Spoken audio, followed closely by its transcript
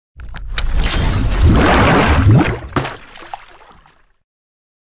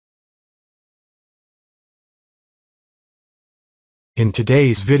In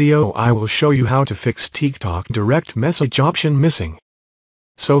today's video I will show you how to fix TikTok direct message option missing.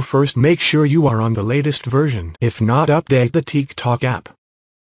 So first make sure you are on the latest version. If not, update the TikTok app.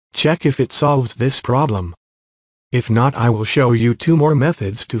 Check if it solves this problem. If not, I will show you 2 more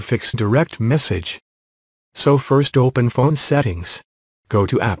methods to fix direct message. So first open phone settings. Go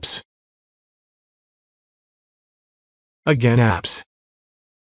to apps. Again apps.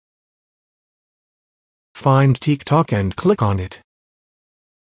 Find TikTok and click on it.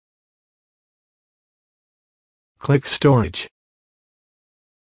 Click storage.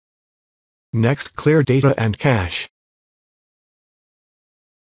 Next, clear data and cache.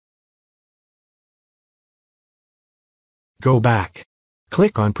 Go back.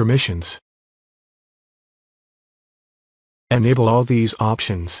 Click on permissions. Enable all these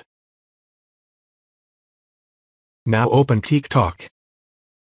options. Now open TikTok.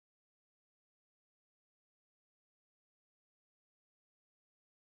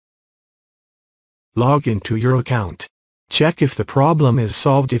 Log into your account. Check if the problem is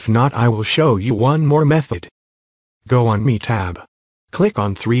solved. If not, I will show you one more method. Go on Me tab. Click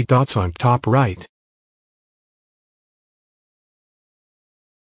on 3 dots on top right.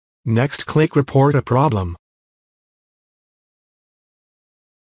 Next, click Report a Problem.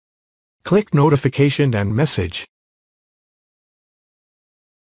 Click Notification and Message.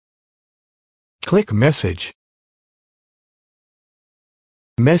 Click Message.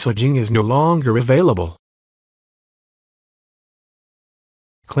 Messaging is no longer available.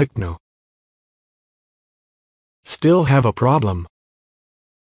 Click No. Still have a problem?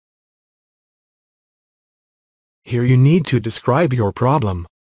 Here you need to describe your problem.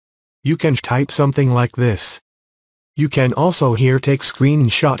 You can type something like this. You can also here take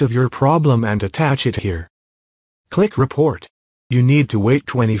screenshot of your problem and attach it here. Click Report. You need to wait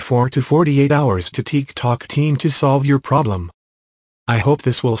 24 to 48 hours to TikTok team to solve your problem. I hope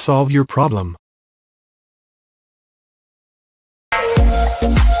this will solve your problem.